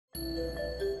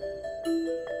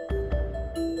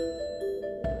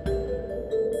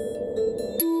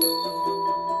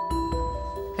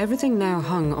Everything now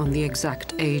hung on the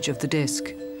exact age of the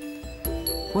disk.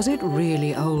 Was it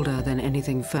really older than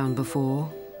anything found before?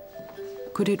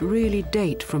 Could it really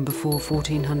date from before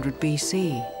 1400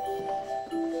 BC?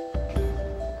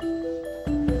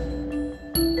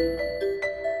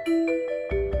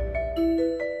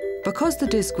 Because the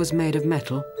disk was made of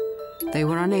metal, they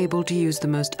were unable to use the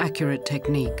most accurate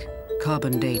technique,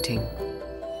 carbon dating.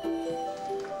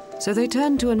 So they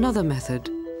turned to another method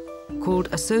called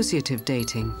associative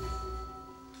dating.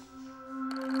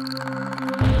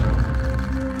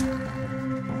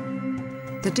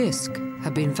 The disk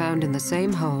had been found in the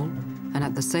same hole and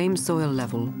at the same soil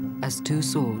level as two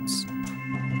swords.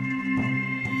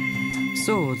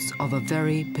 Swords of a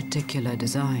very particular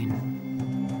design.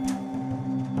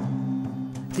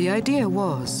 The idea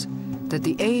was that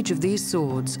the age of these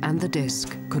swords and the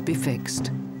disk could be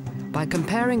fixed by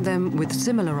comparing them with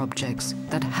similar objects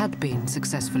that had been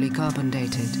successfully carbon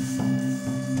dated.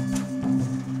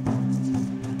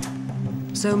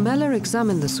 So Meller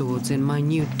examined the swords in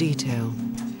minute detail,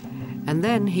 and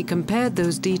then he compared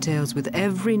those details with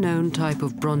every known type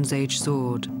of Bronze Age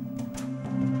sword.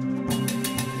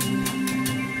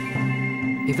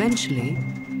 Eventually,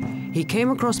 he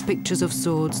came across pictures of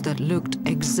swords that looked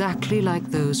exactly like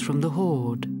those from the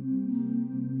Horde.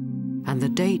 And the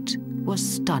date was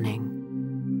stunning.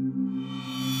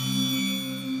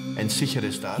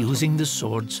 Using the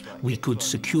swords, we could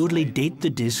securely date the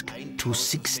disk to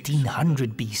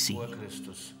 1600 BC.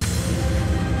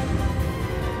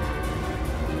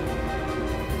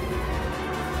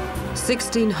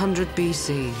 1600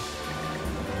 BC.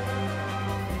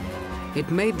 It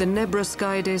made the Nebra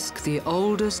sky disk the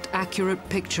oldest accurate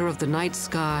picture of the night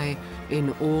sky in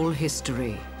all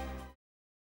history.